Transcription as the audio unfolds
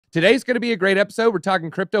today's going to be a great episode. We're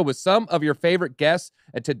talking crypto with some of your favorite guests,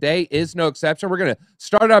 and today is no exception. We're going to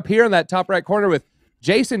start up here in that top right corner with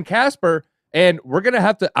Jason Casper, and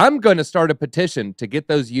I'm going to start a petition to get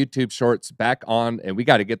those YouTube shorts back on, and we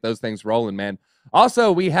got to get those things rolling, man.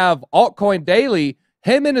 Also, we have Altcoin Daily.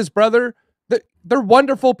 Him and his brother, they're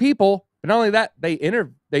wonderful people. But not only that,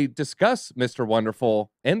 they discuss Mr.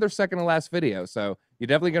 Wonderful in their second to last video. So you're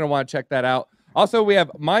definitely going to want to check that out. Also, we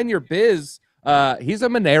have Mine Your Biz. He's a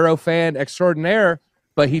Monero fan extraordinaire,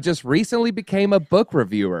 but he just recently became a book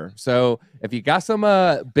reviewer. So if you got some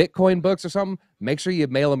Bitcoin books or something, make sure you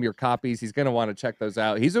mail him your copies. He's going to want to check those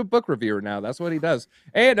out. He's a book reviewer now. That's what he does.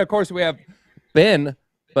 And, of course, we have Ben,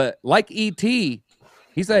 but like E.T.,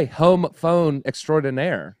 he's a home phone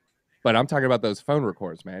extraordinaire. But I'm talking about those phone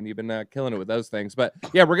records, man. You've been killing it with those things. But,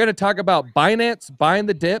 yeah, we're going to talk about Binance buying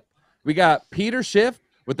the dip. We got Peter Schiff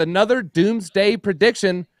with another doomsday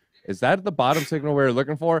prediction. Is that the bottom signal we're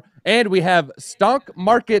looking for? And we have stock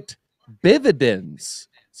market dividends.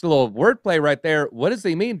 It's a little wordplay right there. What does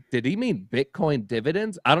he mean? Did he mean Bitcoin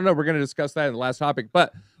dividends? I don't know. We're going to discuss that in the last topic.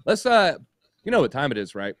 But let's, you know what time it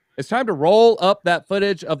is, right? It's time to roll up that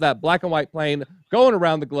footage of that black and white plane going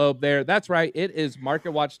around the globe there. That's right. It is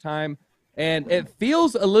market watch time. And it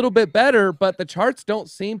feels a little bit better, but the charts don't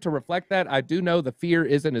seem to reflect that. I do know the fear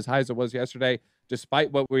isn't as high as it was yesterday,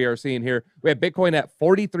 despite what we are seeing here. We have Bitcoin at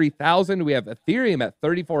 43,000. We have Ethereum at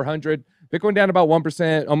 3,400. Bitcoin down about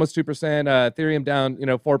 1%, almost 2%. Ethereum down,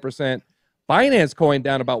 4%. Binance coin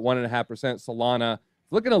down about 1.5%. Solana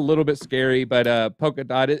looking a little bit scary, but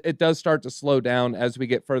Polkadot, it does start to slow down as we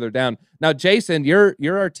get further down. Now, Jason, you're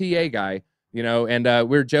our TA guy, and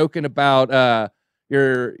we're joking about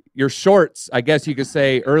your shorts, I guess you could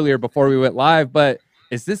say, earlier before we went live, but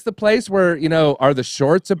is this the place where, are the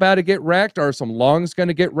shorts about to get wrecked? Are some longs going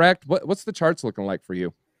to get wrecked? What's the charts looking like for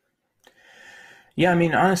you? Yeah, I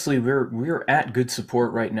mean, honestly, we're at good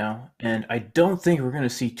support right now, and I don't think we're going to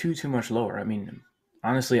see too much lower. I mean,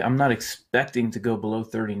 honestly, I'm not expecting to go below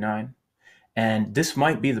 39, and this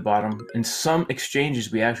might be the bottom. In some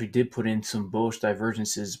exchanges, we actually did put in some bullish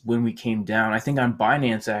divergences when we came down. I think on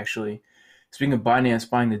Binance, actually, speaking of Binance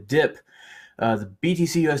buying the dip, the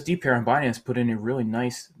BTC USD pair on Binance put in a really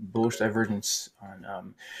nice bullish divergence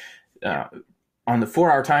on the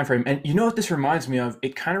 4-hour time frame. And you know what this reminds me of?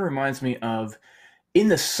 It kind of reminds me of in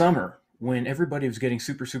the summer when everybody was getting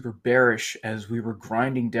super bearish as we were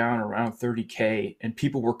grinding down around 30K and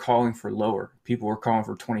people were calling for lower. People were calling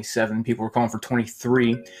for 27. People were calling for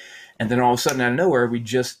 23. And then all of a sudden, out of nowhere, we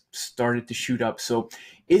just started to shoot up. So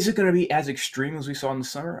is it going to be as extreme as we saw in the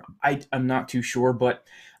summer? I'm not too sure, but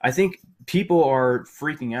I think people are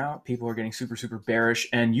freaking out. People are getting super bearish.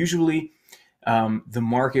 And usually the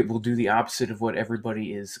market will do the opposite of what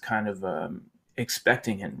everybody is kind of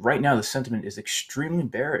expecting. And right now, the sentiment is extremely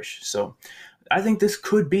bearish. So I think this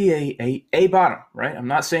could be a bottom, right? I'm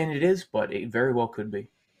not saying it is, but it very well could be.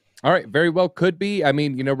 All right, very well could be. I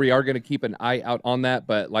mean, we are going to keep an eye out on that,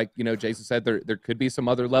 but like, Jason said, there could be some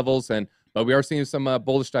other levels, but we are seeing some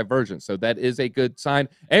bullish divergence, so that is a good sign.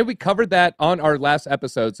 And we covered that on our last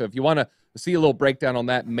episode, so if you want to see a little breakdown on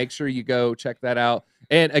that, make sure you go check that out.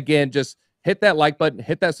 And again, just hit that like button,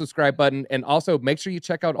 hit that subscribe button, and also make sure you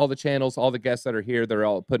check out all the channels, all the guests that are here. They're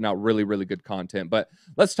all putting out really good content. But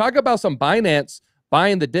let's talk about some Binance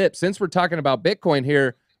buying the dip. Since we're talking about Bitcoin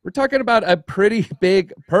here, we're talking about a pretty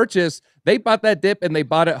big purchase. They bought that dip, and they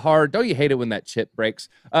bought it hard. Don't you hate it when that chip breaks?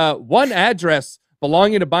 One address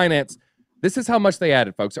belonging to Binance. This is how much they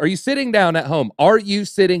added, folks. Are you sitting down at home? Are you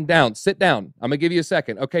sitting down? Sit down. I'm going to give you a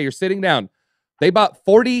second. Okay, you're sitting down. They bought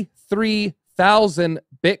 43,000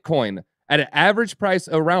 Bitcoin at an average price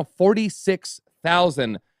of around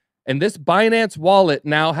 46,000. And this Binance wallet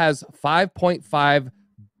now has $5.5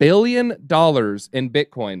 billion in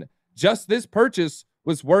Bitcoin. Just this purchase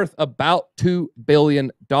was worth about $2 billion.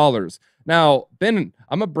 Now, Ben,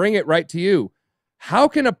 I'm going to bring it right to you. How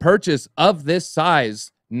can a purchase of this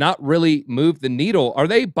size not really move the needle? Are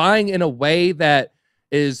they buying in a way that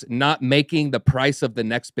is not making the price of the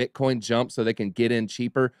next Bitcoin jump so they can get in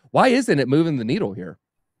cheaper? Why isn't it moving the needle here?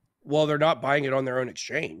 Well, they're not buying it on their own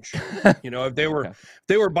exchange. If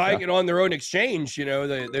they were buying it on their own exchange,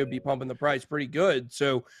 they would be pumping the price pretty good.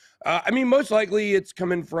 So, I mean, most likely it's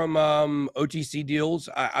coming from OTC deals.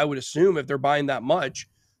 I would assume if they're buying that much.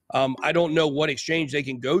 I don't know what exchange they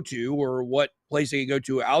can go to or what place they can go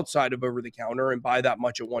to outside of over the counter and buy that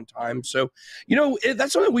much at one time. So,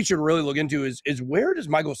 that's something we should really look into is where does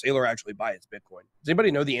Michael Saylor actually buy his Bitcoin? Does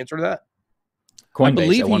anybody know the answer to that?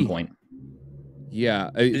 Coinbase at one point. Yeah.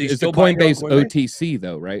 Is the Coinbase OTC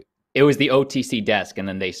though, right? It was the OTC desk, and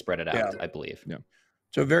then they spread it out, I believe. Yeah.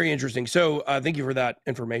 So very interesting. So thank you for that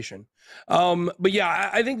information. But yeah,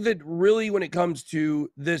 I think that really when it comes to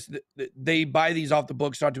this, they buy these off the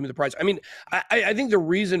books not to move the price. I mean, I think the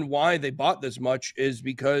reason why they bought this much is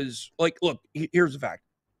because, like, look, here's the fact.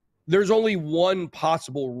 There's only one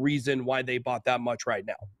possible reason why they bought that much right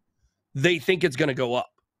now. They think it's going to go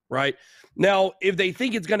up, right? Now, if they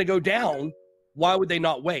think it's going to go down, why would they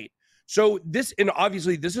not wait? So this, and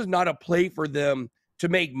obviously this is not a play for them to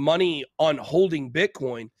make money on holding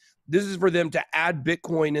Bitcoin. This is for them to add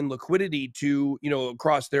Bitcoin and liquidity to, you know,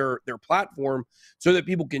 across their platform so that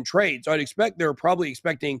people can trade. So I'd expect they're probably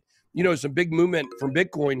expecting, you know, some big movement from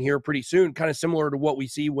Bitcoin here pretty soon, kind of similar to what we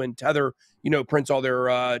see when Tether, you know, prints all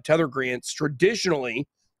their Tether grants traditionally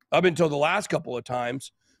up until the last couple of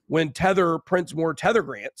times when Tether prints more Tether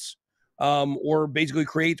grants or basically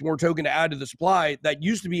creates more token to add to the supply. That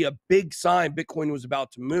used to be a big sign Bitcoin was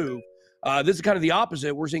about to move. This is kind of the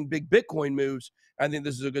opposite. We're seeing big Bitcoin moves. I think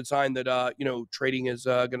this is a good sign that, you know, trading is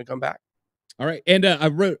going to come back. All right. And I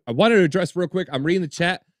wanted to address real quick. I'm reading the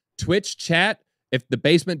chat, Twitch chat. If the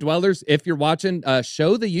basement dwellers, if you're watching,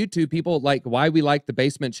 show the YouTube people like why we like the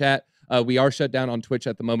basement chat. We are shut down on Twitch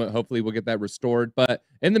at the moment. Hopefully we'll get that restored. But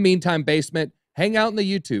in the meantime, basement, hang out in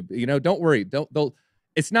the YouTube. You know, don't worry.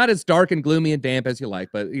 It's not as dark and gloomy and damp as you like,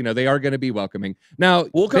 but you know, they are going to be welcoming. Now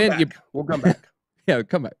we'll come back. We'll come back. Yeah,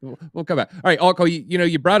 come back. We'll come back. All right, Alco,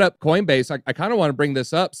 you brought up Coinbase. I kind of want to bring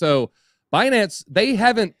this up. So Binance, they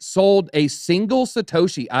haven't sold a single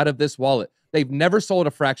Satoshi out of this wallet. They've never sold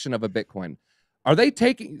a fraction of a Bitcoin. Are they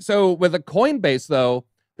taking, so with a Coinbase though,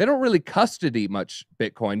 they don't really custody much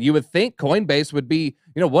Bitcoin. You would think Coinbase would be,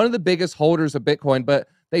 you know, one of the biggest holders of Bitcoin, but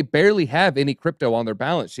they barely have any crypto on their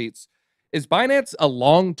balance sheets. Is Binance a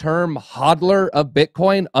long-term hodler of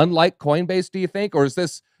Bitcoin, unlike Coinbase, do you think? Or is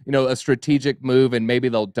this, you know, a strategic move and maybe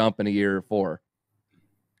they'll dump in a year or 4?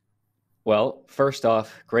 Well, first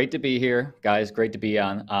off, great to be here, guys. Great to be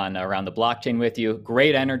on Around the Blockchain with you.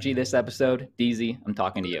 Great energy this episode. DZ, I'm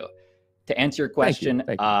talking to you. To answer your question,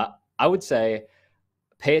 Thank you. I would say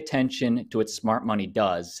pay attention to what smart money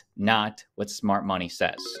does, not what smart money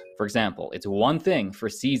says. For example, it's one thing for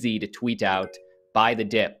CZ to tweet out, buy the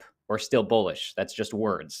dip, or still bullish. That's just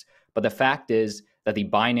words. But the fact is that the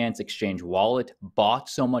Binance Exchange wallet bought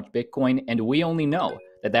so much Bitcoin, and we only know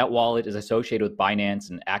that that wallet is associated with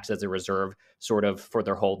Binance and acts as a reserve sort of for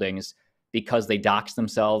their holdings because they doxed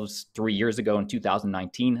themselves 3 years ago in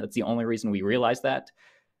 2019. That's the only reason we realized that.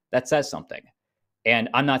 That says something. And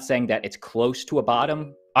I'm not saying that it's close to a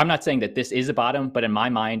bottom. I'm not saying that this is a bottom, but in my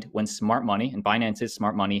mind, when smart money, and Binance is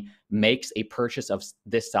smart money, makes a purchase of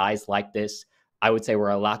this size like this, I would say we're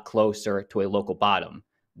a lot closer to a local bottom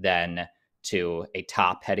than to a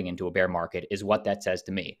top heading into a bear market is what that says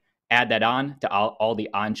to me. Add that on to all the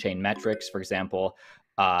on-chain metrics, for example,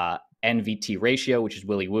 NVT ratio, which is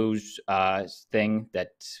Willy Woo's thing, that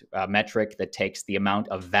metric that takes the amount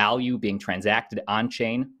of value being transacted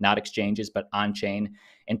on-chain, not exchanges, but on-chain,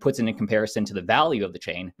 and puts it in comparison to the value of the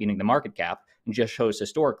chain, meaning the market cap, and just shows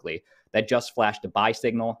historically that just flashed a buy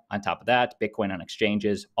signal. On top of that, Bitcoin on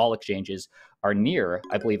exchanges, all exchanges are near,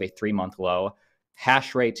 I believe, a 3-month low.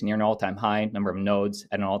 Hash rate near an all-time high, number of nodes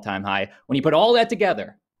at an all-time high. When you put all that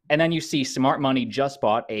together, and then you see smart money just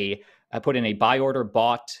put in a buy order,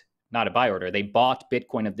 not a buy order, they bought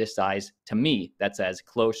Bitcoin of this size. To me, that says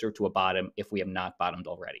closer to a bottom if we have not bottomed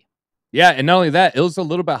already. Yeah, and not only that, it was a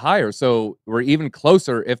little bit higher. So we're even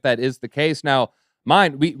closer if that is the case. Now,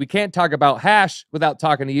 Mine, we can't talk about Hash without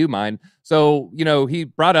talking to you, Mine. So, you know, he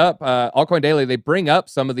brought up Altcoin Daily. They bring up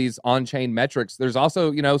some of these on-chain metrics. There's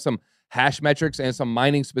also, you know, some hash metrics and some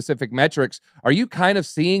mining specific metrics. Are you kind of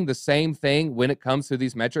seeing the same thing when it comes to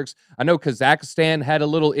these metrics? I know Kazakhstan had a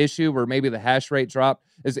little issue where maybe the hash rate dropped.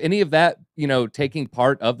 Is any of that, you know, taking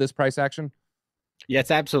part of this price action? Yeah,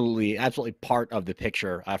 it's absolutely part of the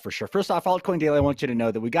picture for sure. First off, Altcoin Daily, I want you to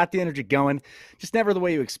know that we got the energy going, just never the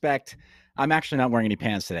way you expect. I'm actually not wearing any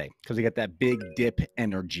pants today because we got that big dip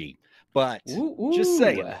energy. But just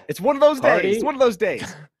saying, it's one of those days. It's one of those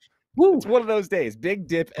days. It's one of those days. Big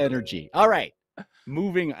dip energy. All right.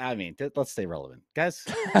 Moving. I mean, let's stay relevant. Guys,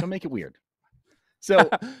 don't make it weird. So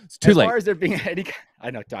it's too late. As far as there being any,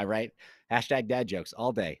 I know, right? Hashtag dad jokes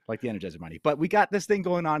all day, like the Energizer money. But we got this thing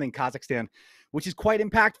going on in Kazakhstan, which is quite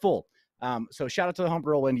impactful. So shout out to the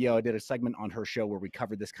Homegirl Indio. I did a segment on her show where we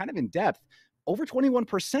covered this kind of in depth. Over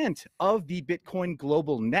 21% of the Bitcoin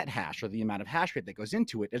global net hash, or the amount of hash rate that goes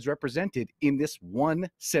into it, is represented in this one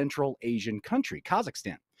Central Asian country,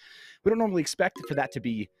 Kazakhstan. We don't normally expect for that to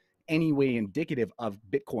be any way indicative of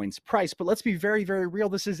Bitcoin's price, but let's be very, very real.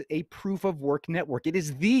 This is a proof of work network. It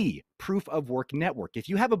is the proof of work network. If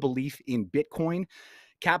you have a belief in Bitcoin,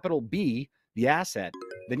 capital B, the asset,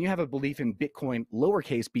 then you have a belief in Bitcoin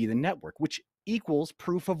lowercase b, the network, which equals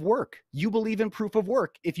proof of work. You believe in proof of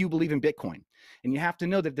work if you believe in Bitcoin. And you have to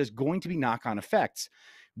know that there's going to be knock-on effects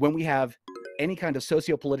when we have any kind of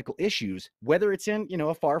socio-political issues, whether it's in,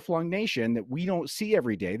 a far-flung nation that we don't see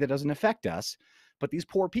every day that doesn't affect us. But these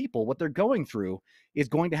poor people, what they're going through is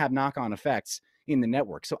going to have knock-on effects in the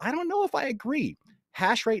network. So I don't know if I agree.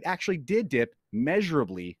 Hash rate actually did dip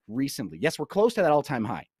measurably recently. Yes, we're close to that all-time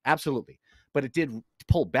high. Absolutely. But it did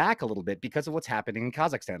pull back a little bit because of what's happening in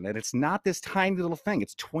Kazakhstan. That it's not this tiny little thing.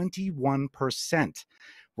 It's 21%.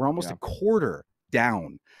 We're almost a quarter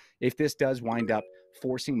down if this does wind up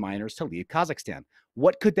forcing miners to leave Kazakhstan.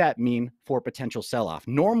 What could that mean for potential sell-off?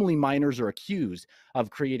 Normally, miners are accused of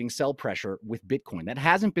creating sell pressure with Bitcoin. That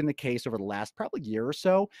hasn't been the case over the last probably year or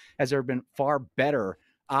so, as there have been far better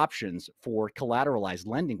options for collateralized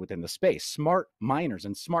lending within the space. Smart miners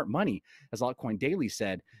and smart money, as Altcoin Daily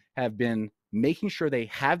said, have been making sure they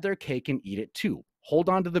have their cake and eat it too. Hold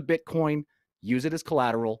on to the Bitcoin, use it as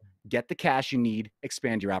collateral, get the cash you need,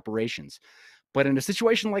 expand your operations. But in a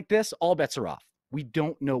situation like this, all bets are off. We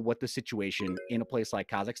don't know what the situation in a place like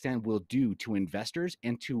Kazakhstan will do to investors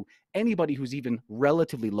and to anybody who's even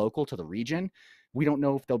relatively local to the region. We don't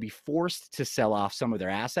know if they'll be forced to sell off some of their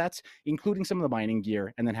assets, including some of the mining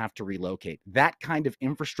gear, and then have to relocate. That kind of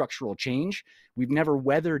infrastructural change, we've never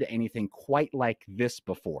weathered anything quite like this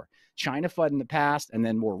before. China FUD in the past, and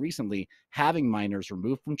then more recently, having miners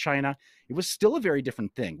removed from China, it was still a very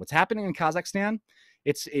different thing. What's happening in Kazakhstan,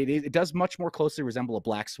 it does much more closely resemble a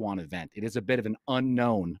black swan event. It is a bit of an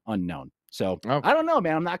unknown. So I don't know,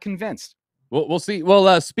 man. I'm not convinced. We'll see.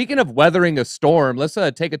 Well, speaking of weathering a storm, let's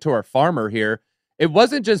take it to our farmer here. It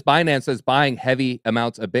wasn't just Binance that's buying heavy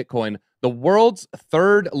amounts of Bitcoin. The world's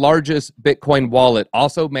third largest Bitcoin wallet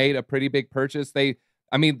also made a pretty big purchase. They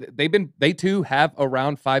too have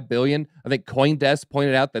around 5 billion. I think CoinDesk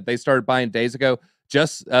pointed out that they started buying days ago.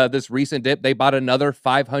 Just this recent dip, they bought another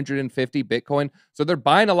 550 Bitcoin. So they're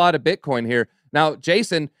buying a lot of Bitcoin here. Now,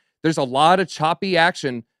 Jason, there's a lot of choppy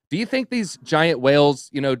action. Do you think these giant whales,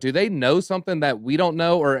 do they know something that we don't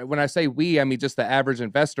know? Or when I say we, I mean just the average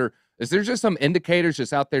investor. Is there just some indicators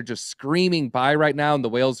just out there just screaming buy right now, and the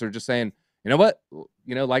whales are just saying, you know what?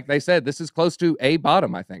 Like they said, this is close to a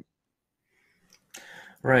bottom, I think.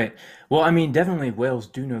 Right. Well, I mean, definitely whales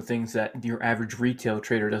do know things that your average retail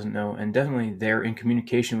trader doesn't know, and definitely they're in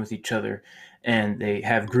communication with each other, and they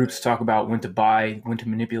have groups talk about when to buy, when to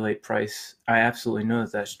manipulate price. I absolutely know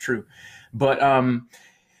that that's true. But,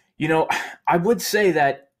 I would say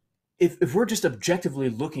that if we're just objectively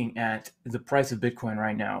looking at the price of Bitcoin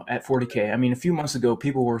right now at 40K, I mean, a few months ago,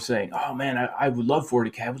 people were saying, oh man, I would love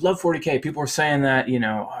 40K. I would love 40K. People were saying that,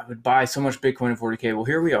 I would buy so much Bitcoin at 40K. Well,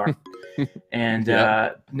 here we are. And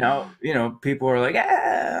now, people are like,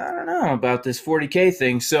 I don't know about this 40K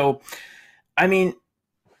thing. So, I mean,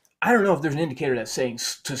 I don't know if there's an indicator that's saying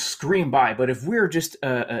to scream buy, but if we're just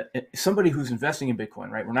somebody who's investing in Bitcoin,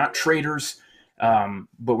 right? We're not traders.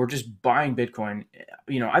 But we're just buying Bitcoin.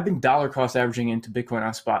 I've been dollar cost averaging into Bitcoin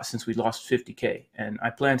on spot since we lost 50K, and I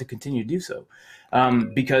plan to continue to do so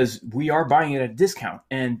because we are buying it at a discount,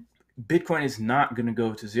 and Bitcoin is not going to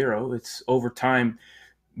go to zero. It's over time.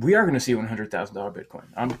 We are going to see $100,000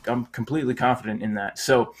 Bitcoin. I'm completely confident in that.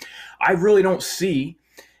 So I really don't see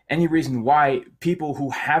any reason why people who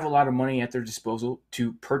have a lot of money at their disposal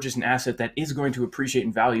to purchase an asset that is going to appreciate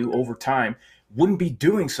in value over time wouldn't be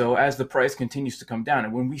doing so as the price continues to come down.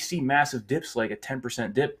 And when we see massive dips, like a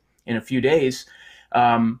 10% dip in a few days,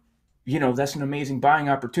 that's an amazing buying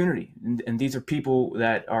opportunity. And these are people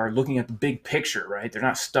that are looking at the big picture, right? They're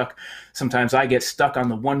not stuck. Sometimes I get stuck on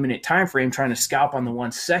the 1 minute time frame trying to scalp on the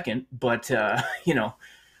 1 second. But,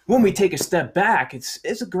 when we take a step back,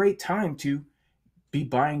 it's a great time to be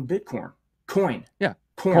buying Bitcoin. Coin. Yeah.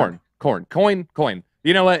 Coin.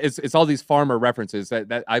 You know what? It's all these farmer references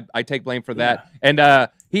that I take blame for that. Yeah.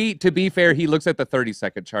 And to be fair, he looks at the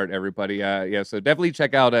 30-second chart, everybody. So definitely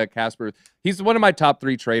check out Casper. He's one of my top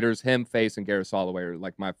 3 traders. Him, Face, and Gareth Soloway are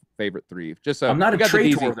like my favorite 3. Just so I'm not a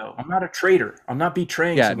trader, though. I'm not a trader. I'm not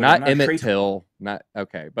betraying. Yeah, not Emmett Till. Not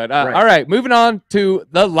okay. But right. All right, moving on to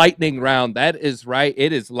the lightning round. That is right.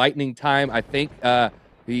 It is lightning time. I think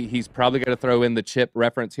he's probably going to throw in the chip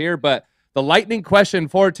reference here. But the lightning question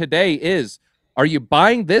for today is: are you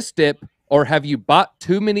buying this dip, or have you bought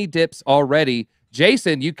too many dips already?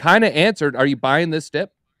 Jason, you kind of answered. Are you buying this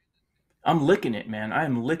dip? I'm licking it, man. I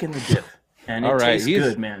am licking the dip. And it tastes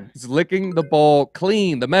good, man. He's licking the bowl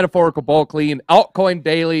clean, the metaphorical bowl clean. Altcoin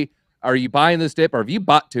Daily, are you buying this dip, or have you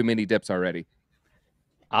bought too many dips already?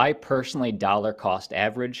 I personally dollar cost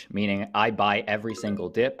average, meaning I buy every single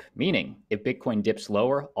dip, meaning if Bitcoin dips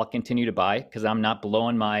lower, I'll continue to buy because I'm not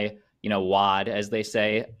blowing my, wad, as they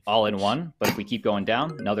say, all in one. But if we keep going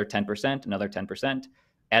down, another 10%, another 10%,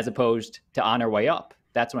 as opposed to on our way up,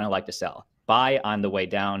 that's when I like to sell. Buy on the way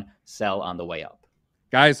down, sell on the way up.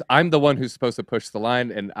 Guys, I'm the one who's supposed to push the line,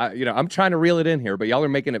 and I'm trying to reel it in here, but y'all are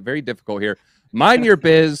making it very difficult here. Mind your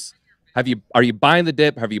biz. Are you buying the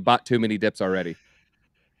dip? Have you bought too many dips already?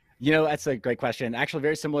 That's a great question. Actually,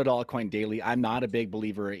 very similar to Altcoin Daily. I'm not a big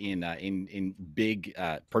believer in big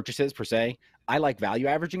purchases per se. I like value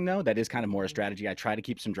averaging though. That is kind of more a strategy. I try to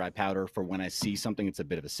keep some dry powder for when I see something that's a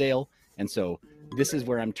bit of a sale. And so this is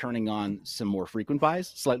where I'm turning on some more frequent buys,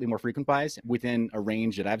 slightly more frequent buys within a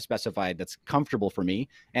range that I've specified that's comfortable for me.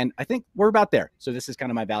 And I think we're about there. So this is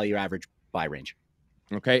kind of my value average buy range.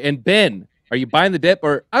 Okay. And Ben, are you buying the dip?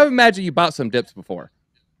 Or I would imagine you bought some dips before.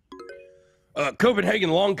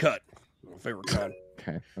 Copenhagen long cut. My favorite kind.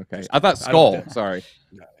 Okay. I thought skull. Sorry.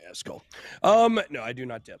 No, yeah, skull. No, I do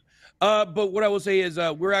not dip. But what I will say is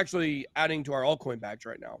we're actually adding to our altcoin batch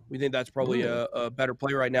right now. We think that's probably a better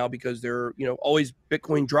play right now because they're, always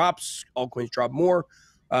Bitcoin drops, altcoins drop more.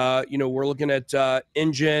 We're looking at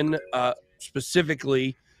Engine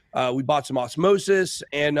specifically. We bought some Osmosis,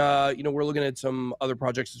 and we're looking at some other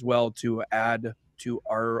projects as well to add to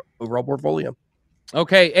our overall portfolio.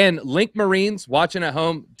 Okay, and Link Marines watching at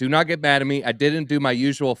home, do not get mad at me. I didn't do my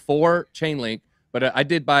usual 4 chain link, but I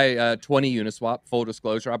did buy 20 Uniswap, full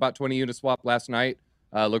disclosure. I bought 20 Uniswap last night.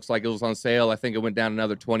 Looks like it was on sale. I think it went down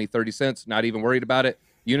another 20, 30 cents. Not even worried about it.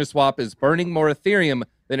 Uniswap is burning more Ethereum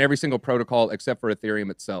than every single protocol except for Ethereum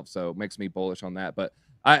itself, so it makes me bullish on that. But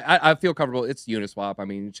I feel comfortable. It's Uniswap. I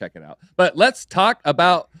mean, check it out. But let's talk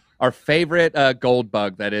about our favorite gold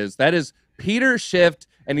bug, that is Peter Schiff,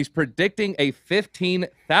 and he's predicting a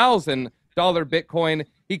 $15,000 Bitcoin.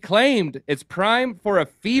 He claimed it's primed for a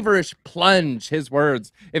feverish plunge, his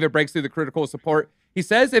words, if it breaks through the critical support. He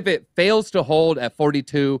says if it fails to hold at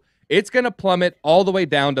 42, it's going to plummet all the way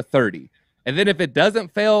down to 30. And then if it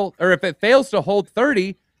doesn't fail, or if it fails to hold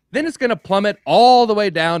 30, then it's going to plummet all the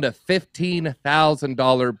way down to $15,000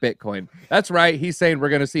 Bitcoin. That's right. He's saying we're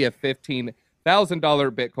going to see a $15,000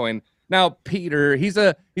 Bitcoin. Now, Peter, he's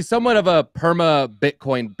somewhat of a perma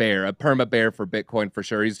Bitcoin bear, a perma bear for Bitcoin for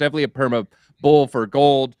sure. He's definitely a perma bull for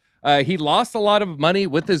gold. He lost a lot of money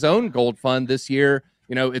with his own gold fund this year.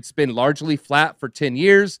 It's been largely flat for 10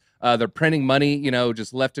 years. They're printing money,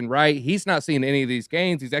 just left and right. He's not seeing any of these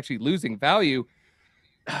gains. He's actually losing value.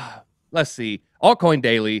 Let's see. Altcoin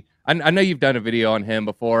Daily. I know you've done a video on him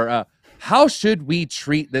before. How should we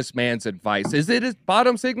treat this man's advice? Is it his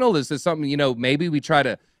bottom signal? Is this something, maybe we try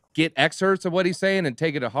to get excerpts of what he's saying and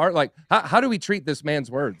take it to heart? Like, how do we treat this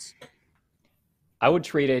man's words? I would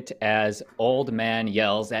treat it as old man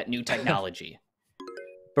yells at new technology.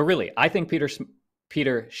 But really, I think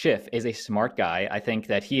Peter Schiff is a smart guy. I think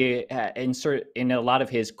that he insert in a lot of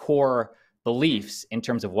his core beliefs in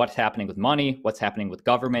terms of what's happening with money, what's happening with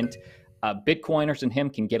government. Bitcoiners and him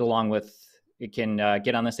can get along with,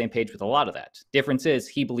 get on the same page with a lot of that. Difference is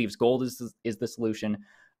he believes gold is the solution.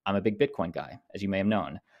 I'm a big Bitcoin guy, as you may have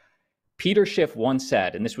known. Peter Schiff once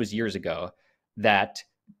said, and this was years ago, that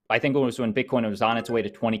I think it was when Bitcoin was on its way to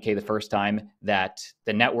 20K the first time, that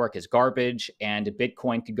the network is garbage and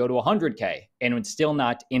Bitcoin could go to 100K and would still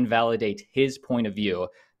not invalidate his point of view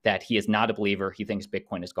that he is not a believer. He thinks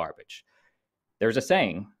Bitcoin is garbage. There's a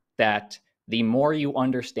saying that the more you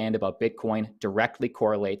understand about Bitcoin directly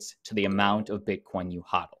correlates to the amount of Bitcoin you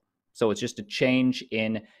hodl. So it's just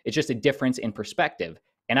a difference in perspective.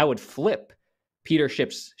 And I would flip Peter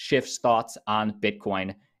Schiff's thoughts on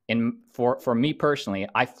Bitcoin. And for me personally,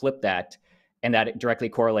 I flip that, and that it directly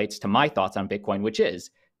correlates to my thoughts on Bitcoin, which is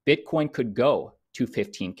Bitcoin could go to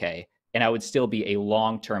 15K, and I would still be a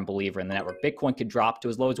long-term believer in the network. Bitcoin could drop to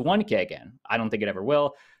as low as 1K again. I don't think it ever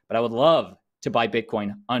will, but I would love to buy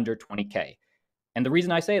Bitcoin under 20K. And the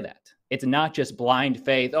reason I say that, it's not just blind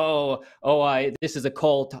faith. This is a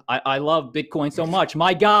cult. I love Bitcoin so much.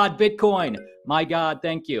 My God, Bitcoin. My God,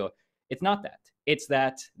 thank you. It's not that. It's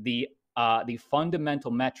that the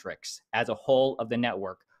fundamental metrics as a whole of the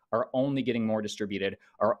network are only getting more distributed,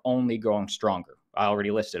 are only growing stronger. I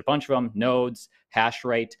already listed a bunch of them: nodes, hash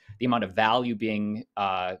rate, the amount of value being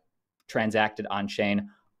transacted on chain.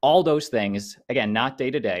 All those things, again, not day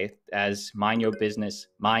to day, as Mind Your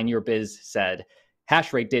Biz said.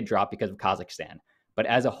 Hash rate did drop because of Kazakhstan. But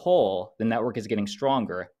as a whole, the network is getting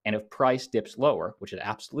stronger. And if price dips lower, which it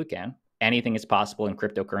absolutely can, anything is possible in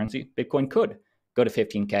cryptocurrency. Bitcoin could go to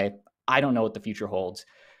 15K. I don't know what the future holds,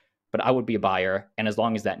 but I would be a buyer. And as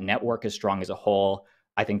long as that network is strong as a whole,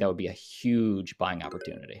 I think that would be a huge buying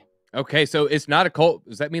opportunity. Okay, so it's not a cult.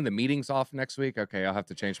 Does that mean the meeting's off next week? Okay, I'll have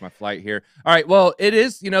to change my flight here. All right, well, it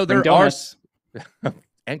is, Bring there donuts. are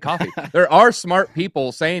and coffee. There are smart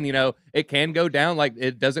people saying, it can go down. Like,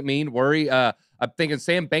 it doesn't mean worry. I'm thinking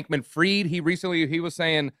Sam Bankman-Fried, he was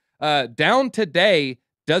saying down today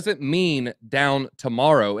doesn't mean down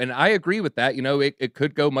tomorrow. And I agree with that. It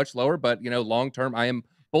could go much lower, but long term, I am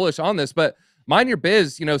bullish on this. But mind your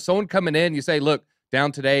biz, someone coming in, you say, look,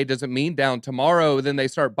 down today doesn't mean down tomorrow. Then they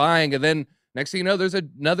start buying, and then next thing you know, there's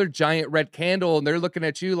another giant red candle, and they're looking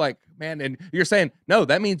at you like, man, and you're saying, no,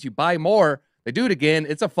 that means you buy more. They do it again.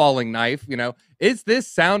 It's a falling knife. Is this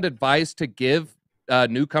sound advice to give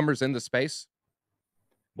newcomers in the space?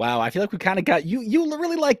 Wow, I feel like we kind of got you. You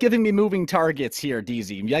really like giving me moving targets here,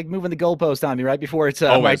 DZ. You like moving the goalpost on me right before it's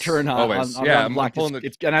my turn on yeah, I'm block. pulling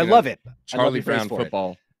And I love it. Charlie Brown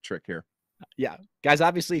football trick here. Yeah, guys.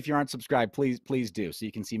 Obviously, if you aren't subscribed, please do, so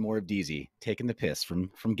you can see more of DZ taking the piss from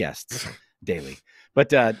guests daily.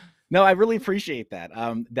 But no, I really appreciate that.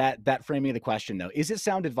 That framing of the question, though, is it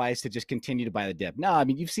sound advice to just continue to buy the dip? No, I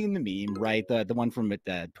mean, you've seen the meme, right? The one from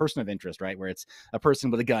the person of interest, right, where it's a person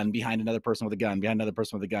with a gun behind another person with a gun behind another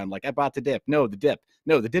person with a gun. Like, I bought the dip. No, the dip.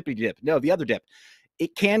 No, the dippy dip. No, the other dip.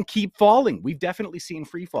 It can keep falling. We've definitely seen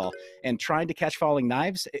free fall, and trying to catch falling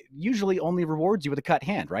knives usually only rewards you with a cut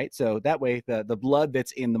hand, right? So that way, the blood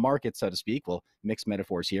that's in the market, so to speak, we'll mix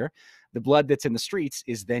metaphors here, the blood that's in the streets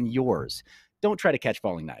is then yours. Don't try to catch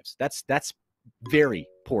falling knives. That's very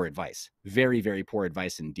poor advice. Very, very poor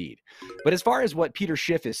advice indeed. But as far as what Peter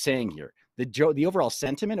Schiff is saying here, the overall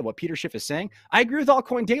sentiment of what Peter Schiff is saying, I agree with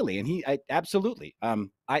Altcoin Daily, and I absolutely.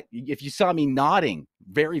 If you saw me nodding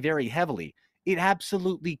very, very heavily, it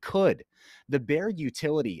absolutely could. The bare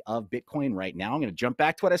utility of Bitcoin right now, I'm going to jump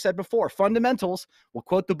back to what I said before. Fundamentals, we'll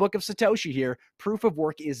quote the book of Satoshi here. Proof of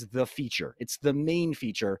work is the feature. It's the main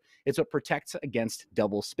feature. It's what protects against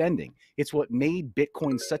double spending. It's what made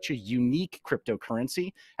Bitcoin such a unique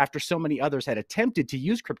cryptocurrency after so many others had attempted to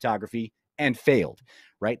use cryptography and failed,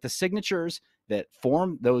 right? The signatures that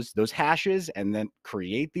form those hashes and then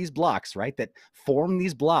create these blocks, right? That form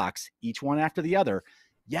these blocks, each one after the other.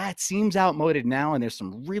 Yeah, it seems outmoded now, and there's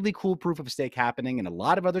some really cool proof of stake happening in a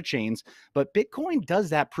lot of other chains, but Bitcoin does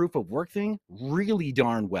that proof of work thing really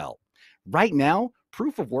darn well. Right now,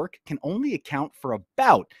 proof of work can only account for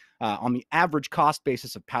about, on the average cost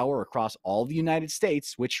basis of power across all the United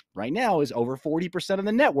States, which right now is over 40% of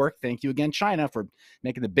the network. Thank you again, China, for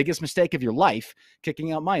making the biggest mistake of your life,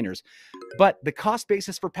 kicking out miners. But the cost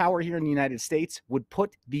basis for power here in the United States would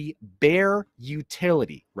put the bare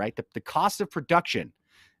utility, right? The cost of production,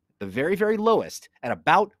 the very, very lowest, at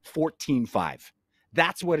about 14.5.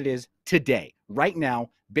 That's what it is today. Right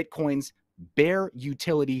now, Bitcoin's bare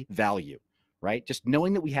utility value, right? Just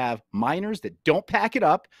knowing that we have miners that don't pack it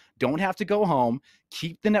up, don't have to go home,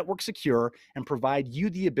 keep the network secure, and provide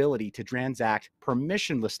you the ability to transact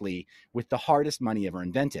permissionlessly with the hardest money ever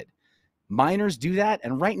invented. Miners do that,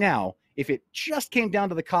 and right now, if it just came down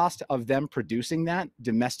to the cost of them producing that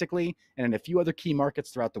domestically and in a few other key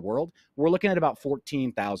markets throughout the world, we're looking at about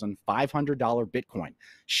 $14,500 Bitcoin.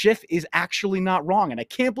 Schiff is actually not wrong, and I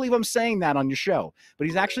can't believe I'm saying that on your show, but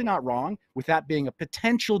he's actually not wrong with that being a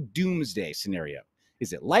potential doomsday scenario.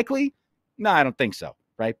 Is it likely? No, I don't think so,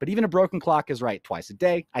 right? But even a broken clock is right twice a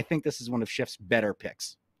day. I think this is one of Schiff's better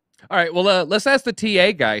picks. All right, well, let's ask the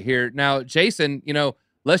TA guy here. Now, Jason,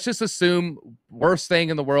 let's just assume worst thing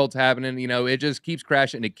in the world's happening. It just keeps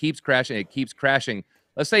crashing. It keeps crashing. It keeps crashing.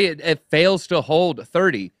 Let's say it fails to hold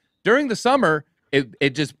 30. During the summer,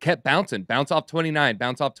 it just kept bouncing. Bounce off 29,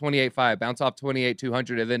 bounce off 28.5, bounce off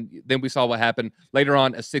 28,200. And then we saw what happened later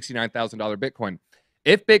on, a $69,000 Bitcoin.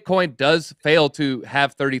 If Bitcoin does fail to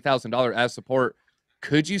have $30,000 as support,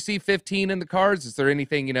 could you see 15 in the cards? Is there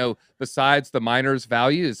anything, besides the miner's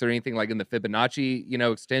value? Is there anything like in the Fibonacci,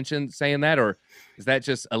 extension saying that, or is that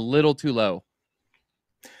just a little too low?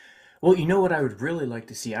 Well, you know what I would really like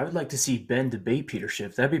to see? I would like to see Ben debate Peter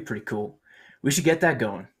Schiff. That'd be pretty cool. We should get that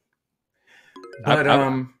going. But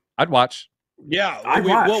I'd watch. Yeah, I'd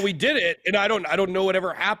watch. Well, we did it, and I don't know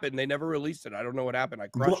whatever happened. They never released it. I don't know what happened. I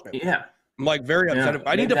crushed it. Yeah. I'm like very upset. Yeah,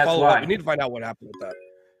 I need to follow up. We need to find out what happened with that.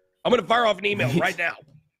 I'm going to fire off an email right now.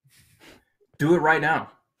 Do it right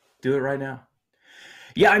now. Do it right now.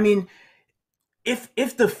 Yeah, I mean,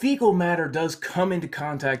 if the fecal matter does come into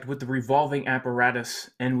contact with the revolving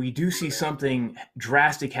apparatus and we do see something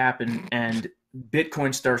drastic happen and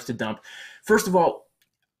Bitcoin starts to dump, first of all,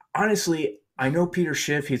 honestly, I know Peter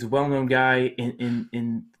Schiff. He's a well-known guy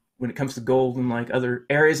in when it comes to gold and like other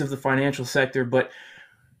areas of the financial sector, but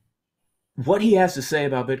what he has to say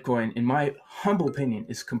about Bitcoin, in my humble opinion,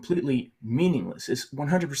 is completely meaningless. It's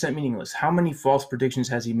 100% meaningless. How many false predictions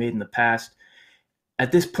has he made in the past?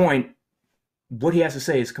 At this point, what he has to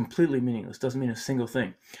say is completely meaningless. Doesn't mean a single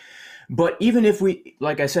thing. But even if we,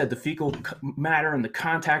 like I said, the fecal matter and the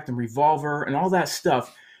contact and revolver and all that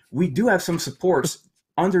stuff, we do have some supports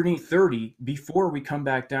underneath 30 before we come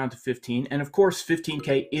back down to 15. And of course,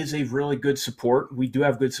 15K is a really good support. We do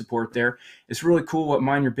have good support there. It's really cool what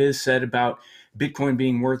mineyourbiz said about Bitcoin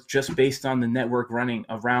being worth just based on the network running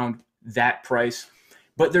around that price.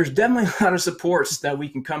 But there's definitely a lot of supports that we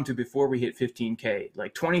can come to before we hit 15K.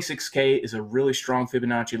 Like 26K is a really strong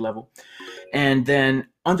Fibonacci level. And then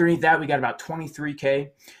underneath that, we got about 23K.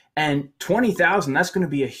 And 20,000, that's going to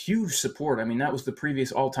be a huge support. I mean, that was the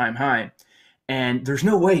previous all-time high. And there's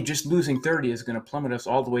no way just losing 30 is going to plummet us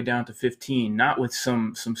all the way down to 15, not with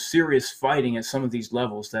some serious fighting at some of these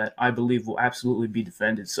levels that I believe will absolutely be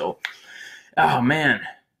defended. So, oh, man.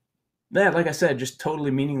 That, like I said, just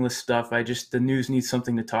totally meaningless stuff. The news needs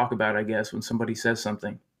something to talk about, I guess, when somebody says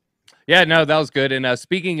something. Yeah, no, that was good. And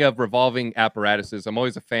speaking of revolving apparatuses, I'm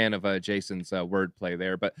always a fan of Jason's wordplay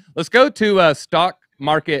there. But let's go to stock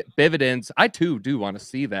market dividends. I too do want to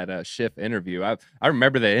see that Schiff interview. I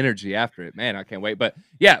remember the energy after it. Man, I can't wait. But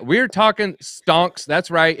yeah, we're talking stonks.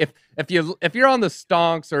 That's right. If you're on the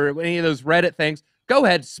stonks or any of those Reddit things, go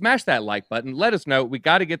ahead, smash that like button. Let us know. We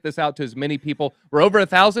got to get this out to as many people. We're over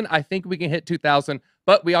 1,000. I think we can hit 2,000,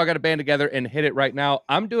 but we all got to band together and hit it right now.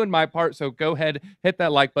 I'm doing my part, so go ahead, hit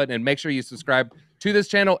that like button, and make sure you subscribe to this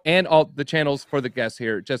channel and all the channels for the guests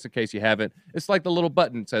here, just in case you haven't. It's like the little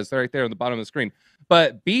button says right there on the bottom of the screen.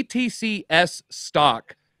 But BTCS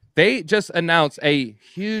stock, they just announced a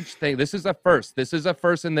huge thing. This is a first. This is a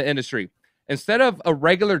first in the industry. Instead of a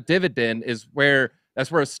regular dividend that's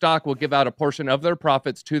where a stock will give out a portion of their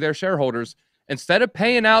profits to their shareholders. Instead of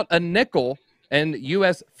paying out a nickel in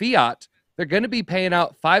U.S. fiat, they're going to be paying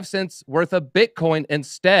out 5 cents worth of Bitcoin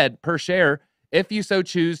instead per share if you so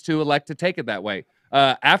choose to elect to take it that way.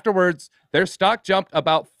 Afterwards, their stock jumped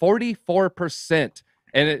about 44%.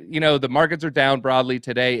 And, the markets are down broadly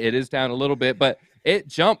today. It is down a little bit, but it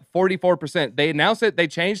jumped 44%. They announced it. They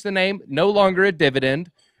changed the name. No longer a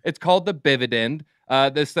dividend. It's called the Bividend.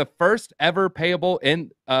 This is the first ever payable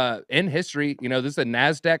in history. This is a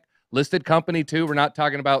NASDAQ listed company too. We're not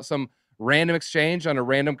talking about some random exchange on a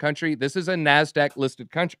random country. This is a NASDAQ listed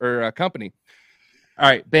company. All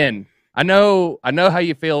right, Ben, I know how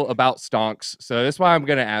you feel about stonks. So that's why I'm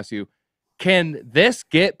going to ask you, can this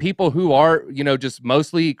get people who are, just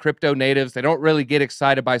mostly crypto natives, they don't really get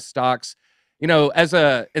excited by stocks,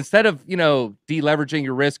 instead of, deleveraging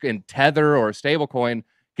your risk in Tether or a stable coin,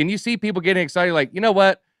 can you see people getting excited like, you know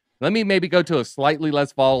what? Let me maybe go to a slightly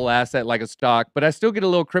less volatile asset like a stock, but I still get a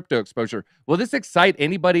little crypto exposure. Will this excite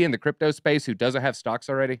anybody in the crypto space who doesn't have stocks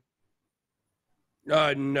already?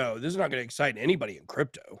 No, this is not going to excite anybody in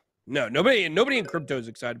crypto. No, nobody in crypto is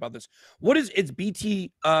excited about this. It's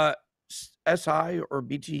BT SI or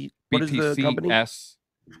BT? What is the company? BTCS.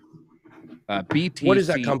 What is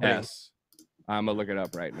that company? I'm gonna look it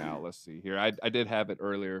up right now. Let's see here. I did have it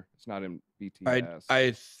earlier. It's not in BTS.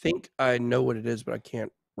 I think I know what it is, but I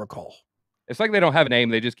can't recall. It's like they don't have a name.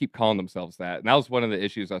 They just keep calling themselves that. And that was one of the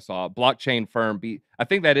issues I saw. Blockchain firm. I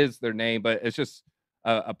think that is their name, but it's just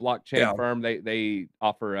a blockchain firm. They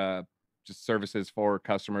offer just services for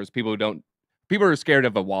customers. People are scared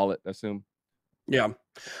of a wallet, I assume. Yeah.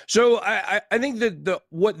 So I think that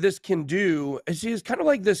what this can do is kind of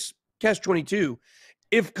like this catch-22.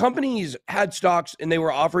 If companies had stocks and they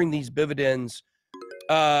were offering these dividends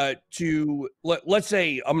to, let's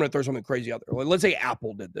say, I'm going to throw something crazy out there. Let's say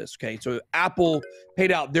Apple did this, okay? So Apple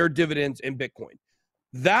paid out their dividends in Bitcoin.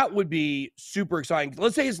 That would be super exciting.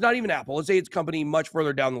 Let's say it's not even Apple. Let's say it's a company much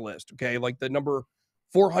further down the list, okay? Like the number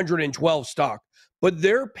 412 stock. But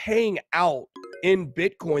they're paying out in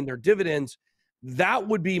Bitcoin their dividends. That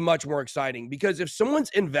would be much more exciting because if someone's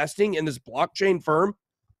investing in this blockchain firm,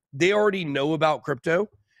 they already know about crypto.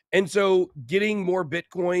 And so getting more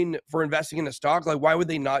Bitcoin for investing in a stock, like why would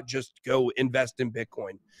they not just go invest in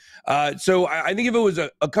Bitcoin? So I think if it was a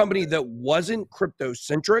company that wasn't crypto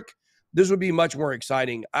centric, this would be much more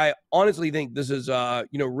exciting. I honestly think this is,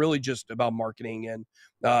 really just about marketing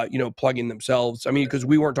and, plugging themselves. I mean, because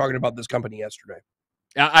we weren't talking about this company yesterday.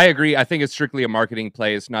 I agree. I think it's strictly a marketing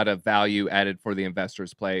play. It's not a value added for the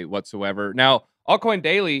investors play whatsoever. Now, Altcoin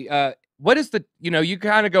Daily, what is you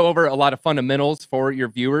kind of go over a lot of fundamentals for your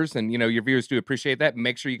viewers, and your viewers do appreciate that.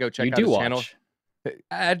 Make sure you go check out his channel.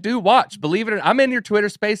 I do watch. Believe it or not, I'm in your Twitter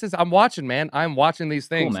Spaces. I'm watching, man. I'm watching these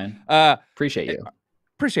things. Cool, man. Appreciate you.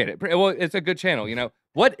 Appreciate it. Well, it's a good channel.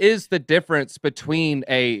 what is the difference between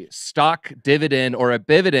a stock dividend or a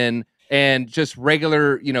dividend and just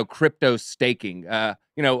regular, crypto staking? How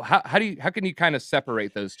can you kind of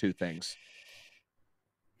separate those two things?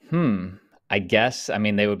 I guess, I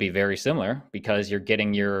mean, they would be very similar because you're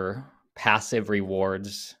getting your passive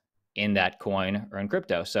rewards in that coin or in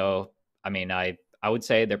crypto. So, I mean, I would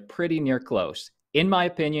say they're pretty near close. In my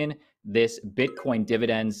opinion, this Bitcoin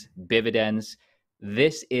dividends,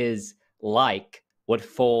 this is like what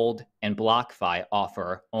Fold and BlockFi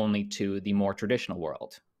offer, only to the more traditional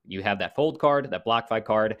world. You have that Fold card, that BlockFi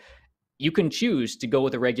card. You can choose to go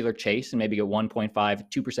with a regular Chase and maybe get 1.5,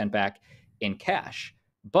 2% back in cash.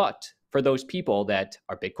 But for those people that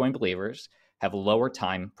are Bitcoin believers, have lower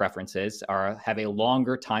time preferences, or have a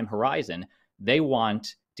longer time horizon, they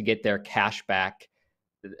want to get their cash back,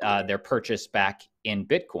 their purchase back in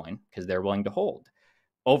Bitcoin because they're willing to hold.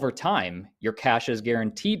 Over time, your cash is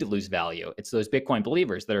guaranteed to lose value. It's those Bitcoin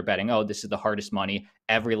believers that are betting, oh, this is the hardest money.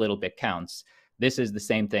 Every little bit counts. This is the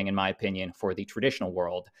same thing, in my opinion, for the traditional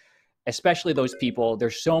world, especially those people.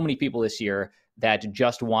 There's so many people this year that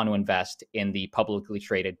just want to invest in the publicly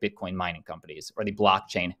traded Bitcoin mining companies or the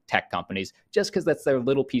blockchain tech companies, just because that's their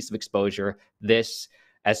little piece of exposure. This,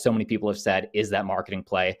 as so many people have said, is that marketing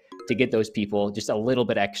play to get those people just a little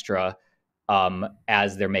bit extra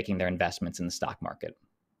as they're making their investments in the stock market.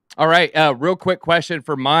 All right. Real quick question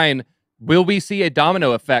for mine. Will we see a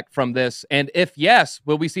domino effect from this? And if yes,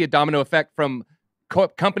 will we see a domino effect from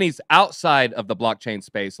companies outside of the blockchain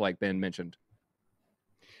space, like Ben mentioned?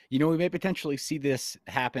 We may potentially see this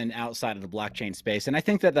happen outside of the blockchain space. And I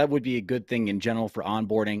think that would be a good thing in general for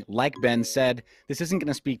onboarding. Like Ben said, this isn't going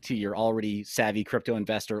to speak to your already savvy crypto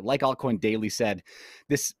investor. Like Altcoin Daily said,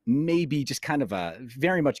 this may be just kind of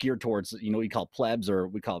very much geared towards, what we call plebs, or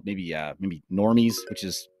we call it maybe normies, which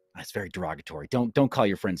is, that's very derogatory. Don't call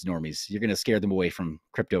your friends normies. You're going to scare them away from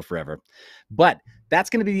crypto forever. But that's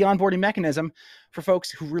going to be the onboarding mechanism for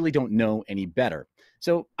folks who really don't know any better.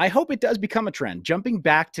 So I hope it does become a trend. Jumping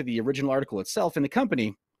back to the original article itself in the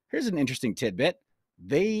company, here's an interesting tidbit.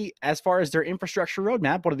 They, as far as their infrastructure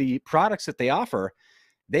roadmap, one of the products that they offer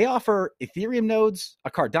Ethereum nodes, a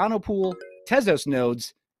Cardano pool, Tezos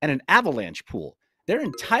nodes, and an Avalanche pool. They're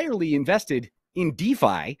entirely invested in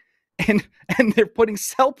DeFi, and they're putting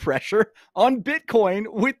sell pressure on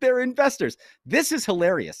Bitcoin with their investors. This is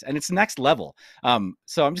hilarious, and it's next level.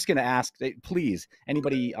 So I'm just going to ask, please,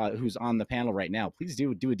 anybody who's on the panel right now, please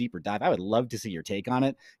do a deeper dive. I would love to see your take on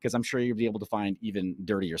it, because I'm sure you'll be able to find even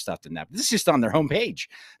dirtier stuff than that. But this is just on their homepage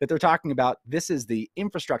that they're talking about. This is the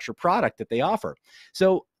infrastructure product that they offer.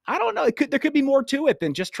 So I don't know. There could be more to it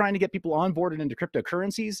than just trying to get people onboarded into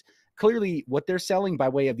cryptocurrencies. Clearly, what they're selling by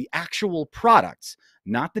way of the actual products,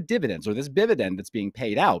 not the dividends or this dividend that's being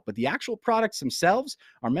paid out, but the actual products themselves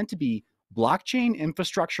are meant to be blockchain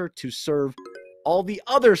infrastructure to serve all the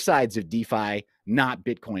other sides of DeFi, not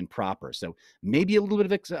Bitcoin proper. So maybe a little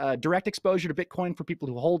bit of direct exposure to Bitcoin for people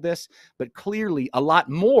who hold this, but clearly a lot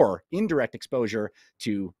more indirect exposure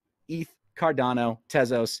to ETH, Cardano,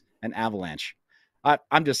 Tezos, and Avalanche.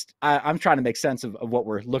 I'm trying to make sense of what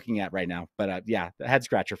we're looking at right now. But yeah, the head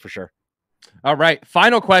scratcher for sure. All right.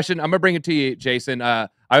 Final question. I'm going to bring it to you, Jason. I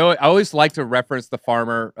always like to reference the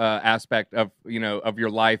farmer aspect of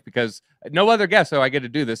your life, because no other guest, so I get to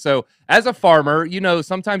do this. So as a farmer,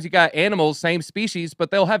 sometimes you got animals, same species,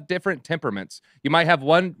 but they'll have different temperaments. You might have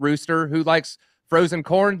one rooster who likes frozen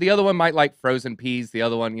corn. The other one might like frozen peas. The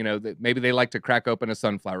other one, maybe they like to crack open a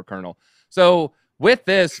sunflower kernel. So with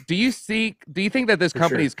this, do you think that this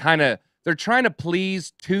company is they're trying to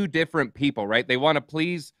please two different people, right? They want to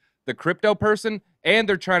please the crypto person and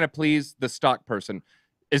they're trying to please the stock person.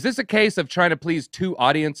 Is this a case of trying to please two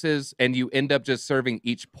audiences and you end up just serving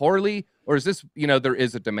each poorly? Or is this, there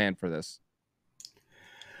is a demand for this?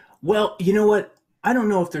 Well, you know what? I don't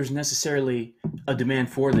know if there's necessarily a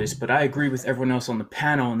demand for this, but I agree with everyone else on the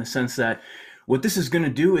panel in the sense that what this is going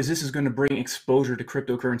to do is this is going to bring exposure to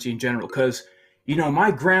cryptocurrency in general. Because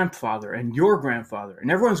my grandfather and your grandfather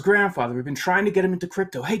and everyone's grandfather, we've been trying to get him into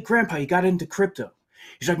crypto. Hey, Grandpa, you got into crypto.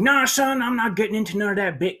 He's like, nah, son, I'm not getting into none of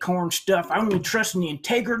that Bitcoin stuff. I only trust in the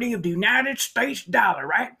integrity of the United States dollar,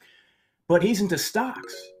 right? But he's into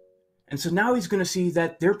stocks. And so now he's going to see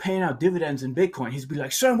that they're paying out dividends in Bitcoin. He's going to be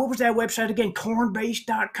like, son, what was that website again?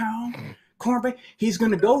 Coinbase.com? Coinbase? He's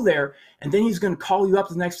going to go there, and then he's going to call you up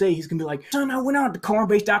the next day. He's going to be like, son, I went out to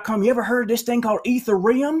Coinbase.com. You ever heard of this thing called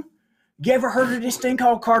Ethereum? You ever heard of this thing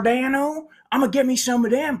called Cardano? I'm going to get me some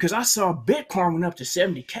of them because I saw Bitcoin went up to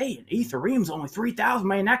 70K and Ethereum's only 3,000.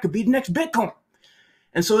 Man, that could be the next Bitcoin.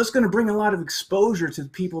 And so it's going to bring a lot of exposure to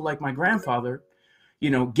people like my grandfather,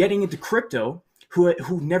 getting into crypto,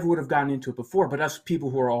 who never would have gotten into it before, but us people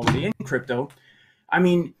who are already in crypto, I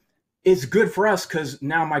mean, it's good for us because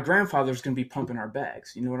now my grandfather's going to be pumping our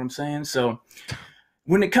bags. You know what I'm saying? So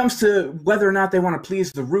when it comes to whether or not they want to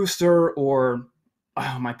please the rooster or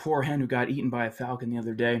my poor hen who got eaten by a falcon the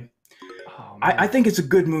other day, I think it's a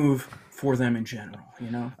good move for them in general,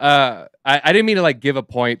 you know? I didn't mean to like give a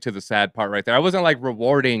point to the sad part right there. I wasn't like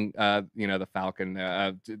rewarding, you know, the falcon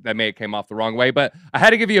that may have came off the wrong way, but I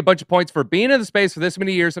had to give you a bunch of points for being in the space for this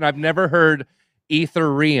many years, and I've never heard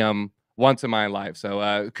Ethereum once in my life.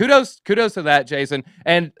 So kudos to that, Jason.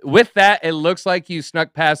 And with that, it looks like you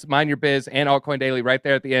snuck past Mind Your Biz and Altcoin Daily right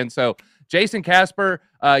there at the end. So Jason Casper,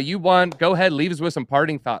 you won. Go ahead, leave us with some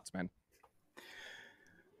parting thoughts, man.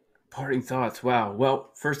 Parting thoughts. Wow.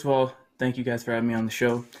 Well, first of all, thank you guys for having me on the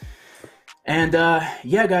show. And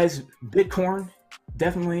yeah, guys, Bitcoin,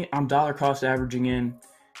 definitely I'm dollar cost averaging in.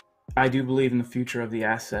 I do believe in the future of the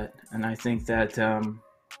asset. And I think that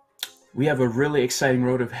we have a really exciting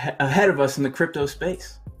road ahead of us in the crypto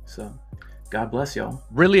space. So God bless y'all.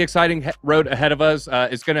 Really exciting road ahead of us.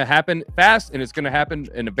 It's going to happen fast, and it's going to happen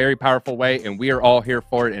in a very powerful way, and we are all here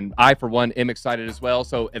for it, and I, for one, am excited as well.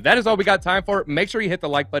 So if that is all we got time for, make sure you hit the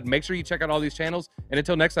like button. Make sure you check out all these channels, and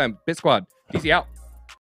until next time, Bit Squad, peace out.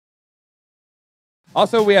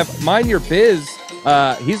 Also, we have Mind Your Biz.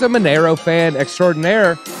 He's a Monero fan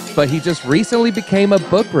extraordinaire, but he just recently became a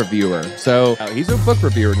book reviewer. So he's a book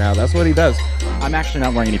reviewer now. That's what he does. I'm actually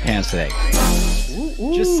not wearing any pants today.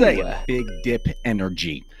 Ooh. Just saying. Big dip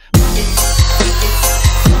energy.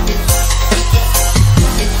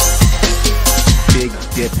 Big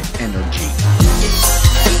dip energy.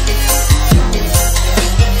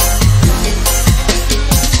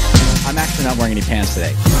 I'm actually not wearing any pants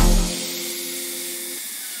today.